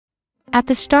At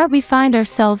the start we find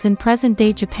ourselves in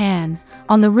present-day Japan,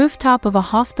 on the rooftop of a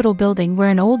hospital building where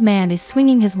an old man is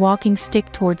swinging his walking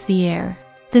stick towards the air.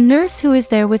 The nurse who is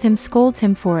there with him scolds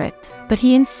him for it, but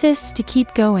he insists to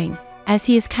keep going, as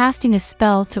he is casting a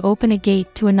spell to open a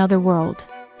gate to another world.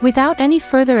 Without any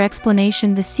further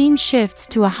explanation, the scene shifts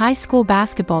to a high school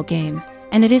basketball game,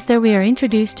 and it is there we are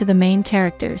introduced to the main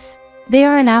characters. They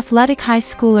are an athletic high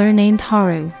schooler named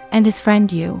Haru, and his friend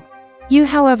Yuu. Yuu,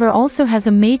 however, also has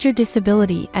a major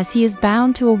disability as he is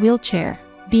bound to a wheelchair,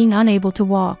 being unable to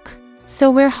walk. So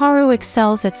where Haru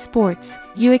excels at sports,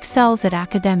 Yuu excels at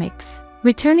academics.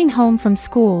 Returning home from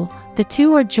school, the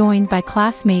two are joined by a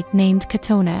classmate named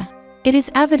Kotona. It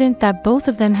is evident that both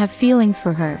of them have feelings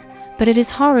for her, but it is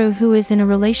Haru who is in a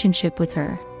relationship with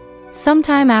her.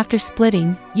 Sometime after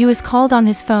splitting, Yuu is called on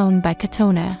his phone by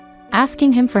Kotona,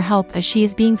 asking him for help as she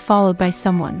is being followed by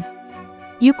someone.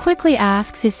 Yuu quickly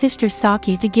asks his sister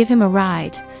Saki to give him a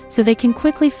ride, so they can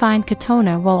quickly find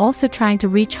Kotona while also trying to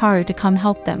reach Haru to come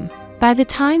help them. By the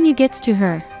time Yuu gets to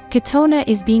her, Kotona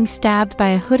is being stabbed by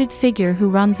a hooded figure who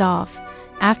runs off,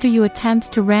 after Yuu attempts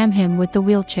to ram him with the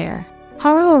wheelchair.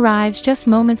 Haru arrives just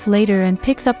moments later and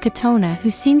picks up Kotona, who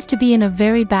seems to be in a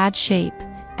very bad shape,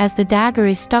 as the dagger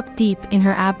is stuck deep in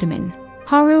her abdomen.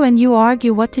 Haru and Yuu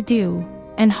argue what to do,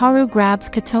 and Haru grabs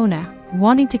Kotona,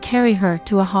 wanting to carry her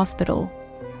to a hospital.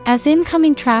 As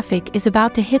incoming traffic is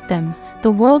about to hit them,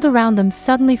 the world around them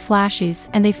suddenly flashes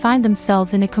and they find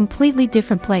themselves in a completely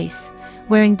different place,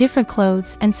 wearing different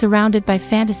clothes and surrounded by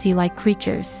fantasy-like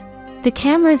creatures. The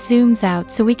camera zooms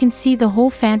out so we can see the whole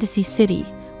fantasy city,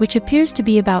 which appears to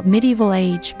be about medieval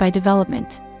age by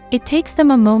development. It takes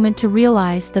them a moment to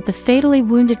realize that the fatally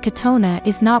wounded Kotona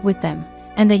is not with them,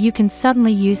 and that you can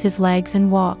suddenly use his legs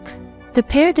and walk. The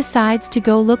pair decides to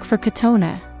go look for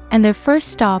Kotona, and their first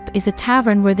stop is a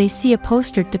tavern where they see a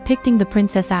poster depicting the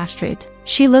Princess Astrid.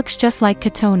 She looks just like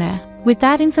Kotona. With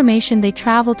that information they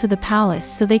travel to the palace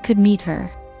so they could meet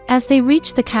her. As they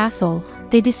reach the castle,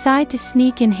 they decide to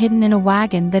sneak in hidden in a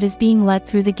wagon that is being let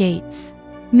through the gates.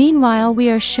 Meanwhile we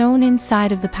are shown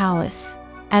inside of the palace,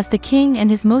 as the king and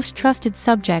his most trusted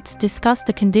subjects discuss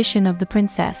the condition of the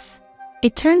princess.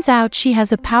 It turns out she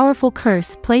has a powerful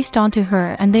curse placed onto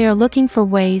her and they are looking for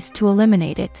ways to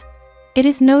eliminate it. It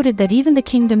is noted that even the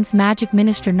kingdom's magic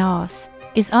minister Nos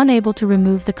is unable to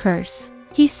remove the curse.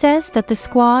 He says that the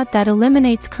squad that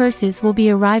eliminates curses will be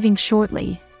arriving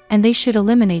shortly, and they should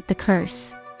eliminate the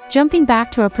curse. Jumping back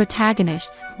to our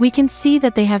protagonists, we can see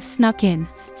that they have snuck in,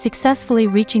 successfully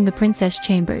reaching the princess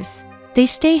chambers. They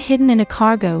stay hidden in a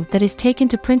cargo that is taken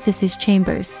to princess's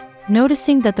chambers,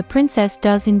 noticing that the princess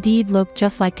does indeed look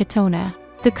just like Kotona.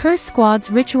 The curse squad's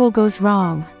ritual goes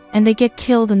wrong, and they get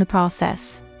killed in the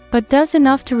process, but does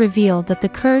enough to reveal that the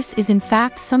curse is in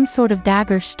fact some sort of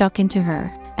dagger stuck into her,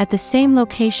 at the same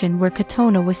location where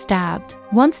Kotona was stabbed.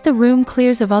 Once the room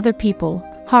clears of other people,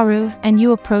 Haru and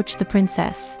Yuu approach the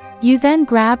princess. Yuu then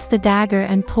grabs the dagger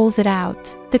and pulls it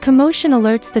out. The commotion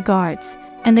alerts the guards,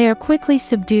 and they are quickly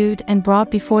subdued and brought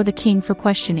before the king for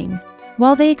questioning.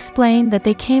 While they explain that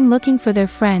they came looking for their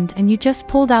friend and Yuu just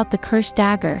pulled out the cursed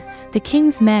dagger, the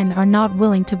king's men are not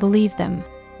willing to believe them.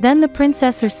 Then the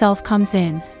princess herself comes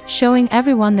in, showing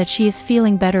everyone that she is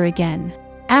feeling better again.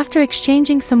 After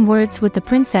exchanging some words with the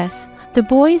princess, the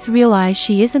boys realize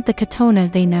she isn't the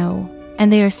Kotona they know,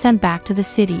 and they are sent back to the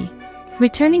city.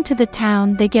 Returning to the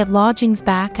town, they get lodgings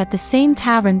back at the same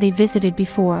tavern they visited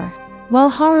before. While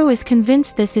Haru is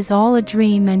convinced this is all a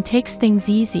dream and takes things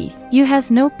easy, Yuu has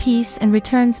no peace and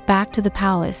returns back to the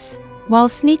palace. While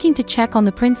sneaking to check on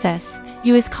the princess,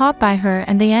 Yuu is caught by her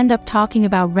and they end up talking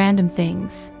about random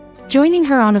things. Joining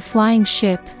her on a flying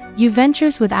ship, Yuu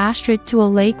ventures with Astrid to a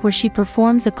lake where she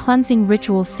performs a cleansing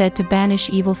ritual said to banish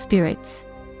evil spirits.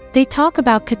 They talk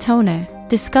about Kotona,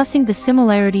 discussing the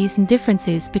similarities and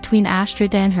differences between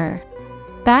Astrid and her.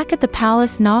 Back at the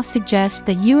palace, Nos suggests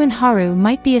that Yuu and Haru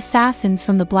might be assassins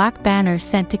from the Black Banner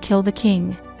sent to kill the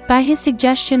king. By his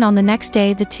suggestion, on the next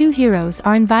day the two heroes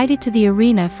are invited to the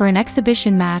arena for an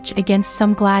exhibition match against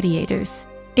some gladiators.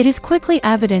 It is quickly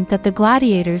evident that the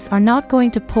gladiators are not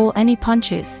going to pull any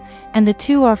punches, and the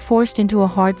two are forced into a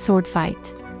hard sword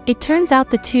fight. It turns out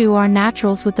the two are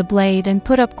naturals with the blade and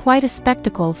put up quite a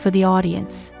spectacle for the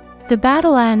audience. The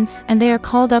battle ends, and they are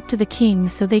called up to the king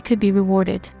so they could be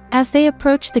rewarded. As they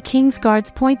approach, the king's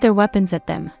guards point their weapons at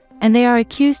them, and they are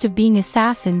accused of being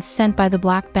assassins sent by the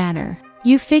Black Banner.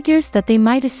 Yuu figures that they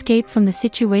might escape from the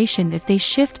situation if they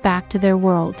shift back to their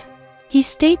world. He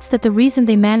states that the reason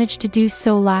they managed to do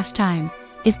so last time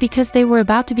is because they were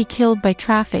about to be killed by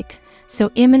traffic,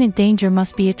 so imminent danger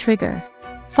must be a trigger.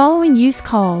 Following Yu's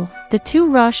call, the two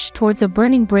rush towards a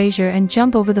burning brazier and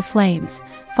jump over the flames,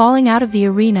 falling out of the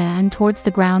arena and towards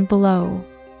the ground below.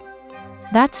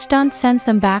 That stunt sends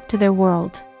them back to their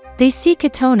world. They see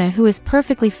Kotona, who is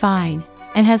perfectly fine,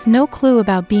 and has no clue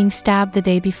about being stabbed the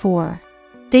day before.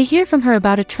 They hear from her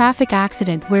about a traffic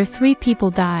accident where 3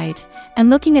 people died, and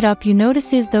looking it up, you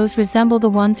notices those resemble the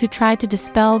ones who tried to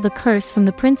dispel the curse from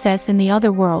the princess in the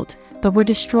other world, but were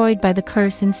destroyed by the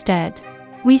curse instead.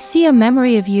 We see a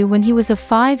memory of Yu when he was a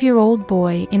 5-year-old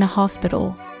boy in a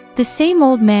hospital. The same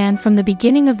old man from the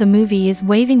beginning of the movie is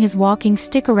waving his walking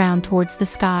stick around towards the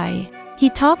sky.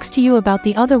 He talks to you about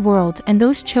the other world and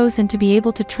those chosen to be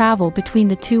able to travel between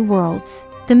the 2 worlds.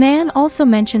 The man also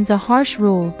mentions a harsh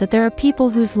rule that there are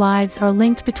people whose lives are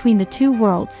linked between the 2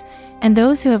 worlds, and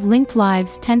those who have linked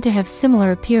lives tend to have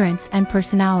similar appearance and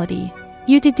personality.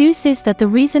 Yu deduces that the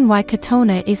reason why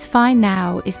Kotona is fine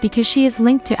now is because she is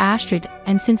linked to Astrid,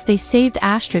 and since they saved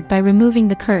Astrid by removing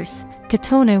the curse,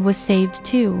 Kotona was saved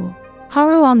too.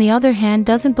 Haru, on the other hand,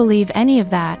 doesn't believe any of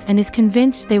that and is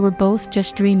convinced they were both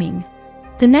just dreaming.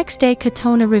 The next day,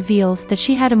 Kotona reveals that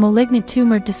she had a malignant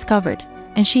tumor discovered,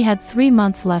 and she had 3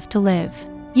 months left to live.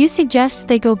 Yu suggests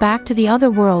they go back to the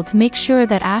other world to make sure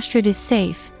that Astrid is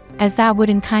safe, as that would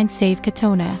in kind save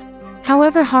Kotona.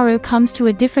 However, Haru comes to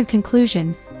a different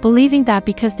conclusion, believing that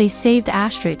because they saved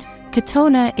Astrid,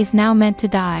 Kotona is now meant to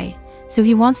die, so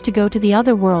he wants to go to the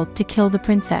other world to kill the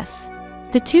princess.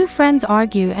 The 2 friends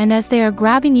argue, and as they are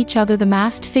grabbing each other, the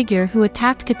masked figure who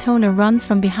attacked Kotona runs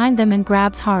from behind them and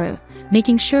grabs Haru,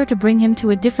 making sure to bring him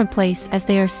to a different place as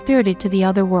they are spirited to the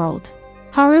other world.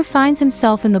 Haru finds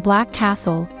himself in the Black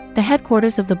Castle, the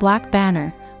headquarters of the Black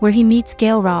Banner, where he meets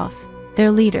Gaelroth, their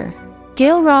leader.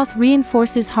 Gaelroth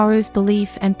reinforces Haru's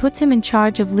belief and puts him in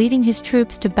charge of leading his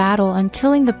troops to battle and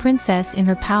killing the princess in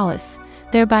her palace,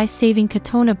 thereby saving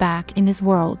Kotona back in his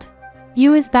world.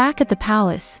 Yu is back at the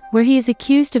palace, where he is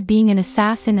accused of being an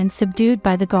assassin and subdued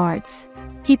by the guards.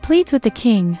 He pleads with the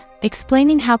king,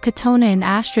 explaining how Kotona and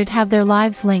Astrid have their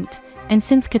lives linked, and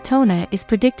since Kotona is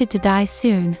predicted to die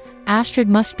soon, Astrid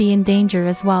must be in danger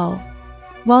as well.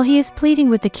 While he is pleading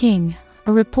with the king,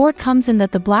 a report comes in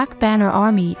that the Black Banner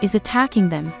army is attacking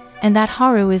them, and that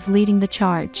Haru is leading the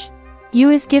charge. Yu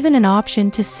is given an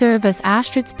option to serve as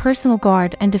Astrid's personal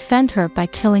guard and defend her by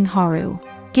killing Haru.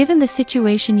 Given the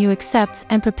situation, Yu accepts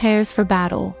and prepares for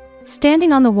battle.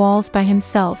 Standing on the walls by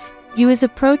himself, Yu is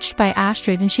approached by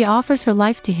Astrid and she offers her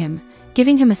life to him,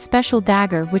 giving him a special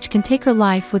dagger which can take her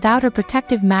life without her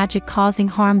protective magic causing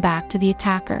harm back to the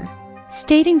attacker.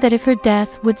 Stating that if her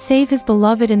death would save his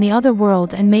beloved in the other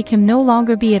world and make him no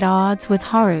longer be at odds with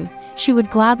Haru, she would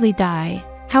gladly die.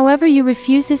 However, Yu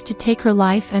refuses to take her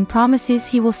life and promises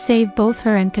he will save both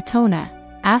her and Kotona,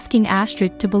 asking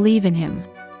Astrid to believe in him.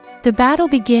 The battle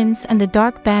begins and the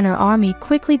Dark Banner army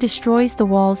quickly destroys the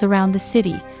walls around the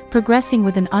city, progressing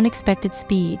with an unexpected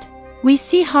speed. We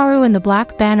see Haru in the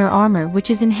Black Banner armor, which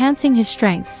is enhancing his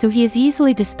strength, so he is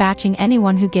easily dispatching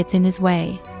anyone who gets in his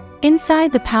way.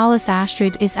 Inside the palace,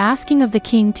 Astrid is asking of the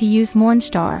king to use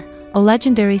Mornstar, a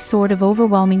legendary sword of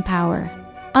overwhelming power.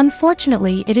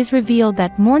 Unfortunately, it is revealed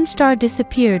that Mornstar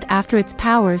disappeared after its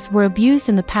powers were abused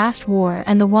in the past war,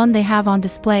 and the one they have on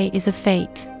display is a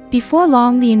fake. Before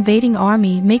long, the invading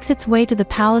army makes its way to the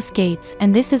palace gates,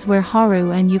 and this is where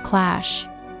Haru and Yu clash.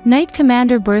 Knight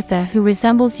Commander Bertha, who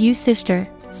resembles Yu's sister,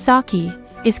 Saki,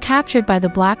 is captured by the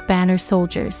Black Banner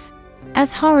soldiers.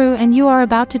 As Haru and Yu are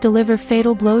about to deliver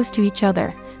fatal blows to each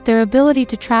other, their ability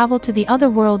to travel to the other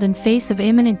world in face of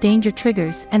imminent danger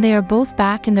triggers, and they are both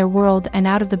back in their world and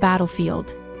out of the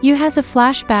battlefield. Yu has a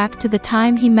flashback to the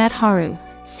time he met Haru,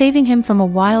 saving him from a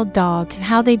wild dog, and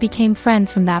how they became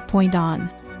friends from that point on.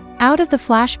 Out of the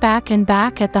flashback and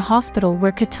back at the hospital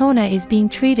where Kotona is being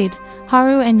treated,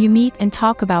 Haru and Yu meet and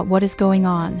talk about what is going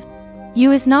on.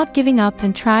 Yu is not giving up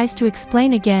and tries to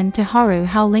explain again to Haru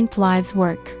how linked lives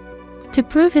work. To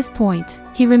prove his point,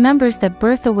 he remembers that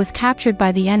Bertha was captured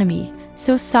by the enemy,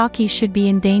 so Saki should be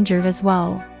in danger as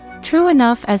well. True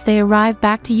enough, as they arrive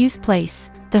back to Yu's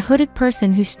place, the hooded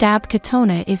person who stabbed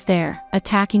Kotona is there,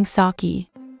 attacking Saki.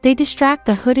 They distract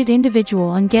the hooded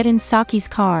individual and get in Saki's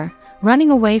car,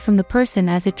 running away from the person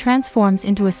as it transforms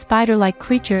into a spider-like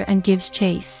creature and gives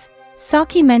chase.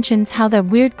 Saki mentions how that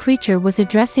weird creature was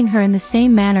addressing her in the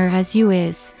same manner as Yu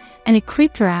is, and it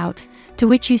creeped her out, to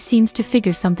which Yu seems to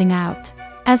figure something out.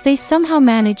 As they somehow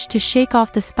manage to shake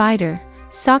off the spider,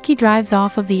 Saki drives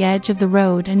off of the edge of the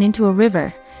road and into a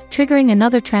river, triggering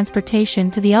another transportation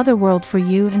to the other world for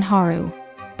Yu and Haru.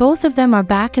 Both of them are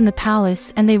back in the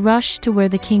palace and they rush to where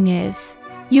the king is.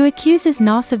 Yu accuses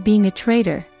Nos of being a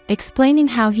traitor, explaining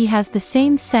how he has the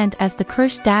same scent as the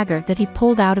cursed dagger that he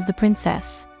pulled out of the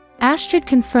princess. Astrid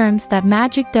confirms that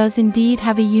magic does indeed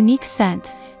have a unique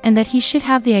scent, and that he should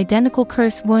have the identical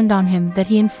curse wound on him that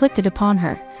he inflicted upon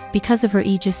her, because of her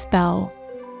Aegis spell.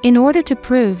 In order to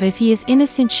prove if he is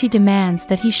innocent, she demands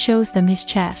that he shows them his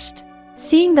chest.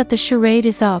 Seeing that the charade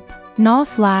is up,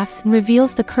 Nos laughs and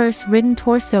reveals the curse-ridden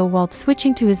torso while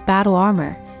switching to his battle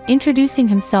armor, introducing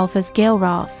himself as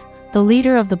Gaelroth, the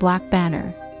leader of the Black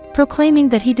Banner, proclaiming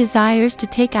that he desires to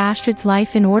take Astrid's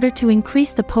life in order to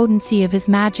increase the potency of his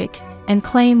magic, and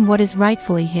claim what is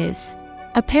rightfully his.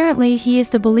 Apparently he is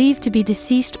the believed to be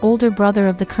deceased older brother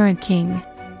of the current king.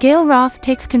 Gaelroth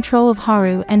takes control of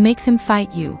Haru and makes him fight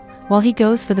Yuu, while he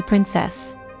goes for the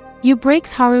princess. Yuu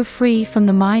breaks Haru free from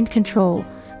the mind control,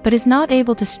 but is not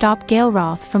able to stop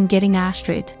Gaelroth from getting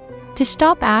Astrid. To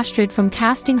stop Astrid from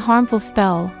casting harmful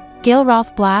spell,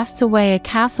 Gaelroth blasts away a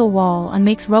castle wall and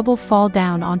makes rubble fall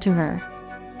down onto her.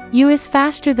 Yuu is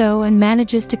faster though and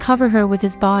manages to cover her with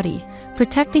his body,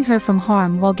 protecting her from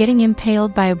harm while getting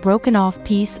impaled by a broken-off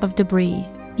piece of debris.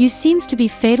 Yuu seems to be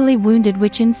fatally wounded,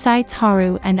 which incites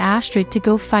Haru and Astrid to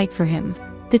go fight for him.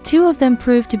 The two of them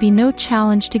prove to be no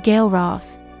challenge to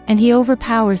Gaelroth, and he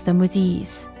overpowers them with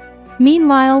ease.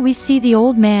 Meanwhile, we see the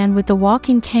old man with the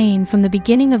walking cane from the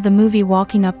beginning of the movie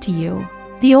walking up to Yuu.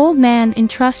 The old man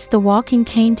entrusts the walking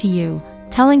cane to Yuu,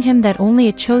 telling him that only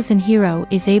a chosen hero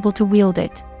is able to wield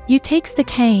it. Yuu takes the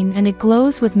cane and it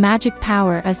glows with magic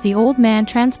power as the old man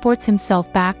transports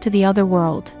himself back to the other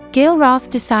world. Gaelroth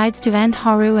decides to end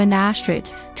Haru and Astrid,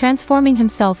 transforming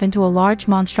himself into a large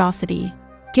monstrosity.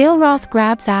 Gaelroth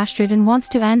grabs Astrid and wants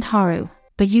to end Haru,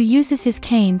 but Yuu uses his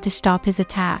cane to stop his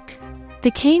attack.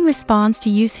 The cane responds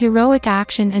to Yuu's heroic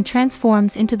action and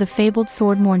transforms into the fabled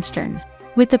sword Mornstern.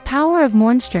 With the power of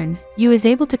Mornstern, Yuu is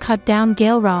able to cut down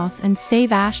Gaelroth and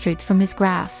save Astrid from his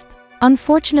grasp.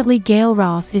 Unfortunately,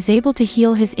 Gaelroth is able to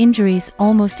heal his injuries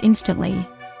almost instantly.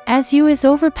 As Yuu is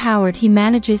overpowered, he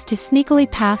manages to sneakily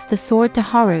pass the sword to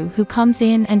Haru, who comes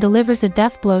in and delivers a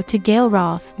death blow to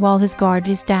Gaelroth while his guard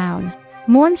is down.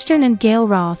 Mornstern and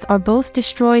Gaelroth are both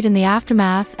destroyed in the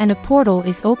aftermath, and a portal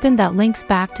is opened that links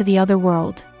back to the other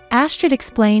world. Astrid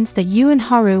explains that Yuu and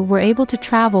Haru were able to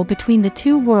travel between the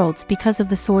two worlds because of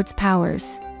the sword's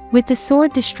powers. With the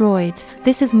sword destroyed,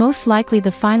 this is most likely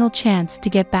the final chance to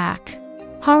get back.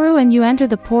 Haru and Yuu enter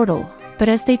the portal, but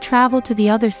as they travel to the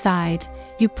other side,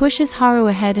 Yuu pushes Haru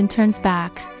ahead and turns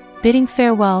back, bidding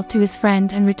farewell to his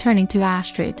friend and returning to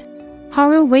Astrid.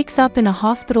 Haru wakes up in a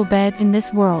hospital bed in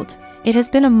this world. It has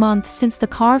been a month since the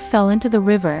car fell into the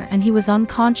river and he was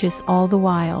unconscious all the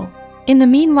while. In the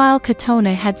meanwhile,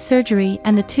 Kotona had surgery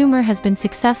and the tumor has been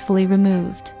successfully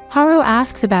removed. Haru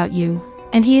asks about Yuu,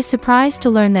 and he is surprised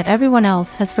to learn that everyone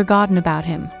else has forgotten about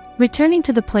him. Returning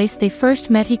to the place they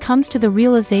first met, he comes to the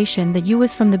realization that Yuu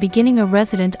was from the beginning a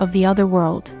resident of the other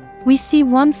world. We see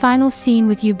one final scene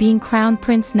with Yuu being crowned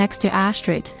prince next to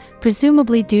Astrid,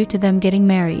 presumably due to them getting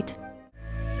married.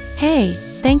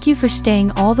 Hey, thank you for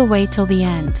staying all the way till the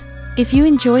end. If you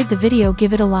enjoyed the video,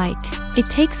 give it a like. It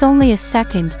takes only a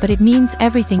second, but it means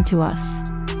everything to us.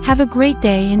 Have a great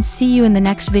day and see you in the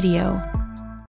next video.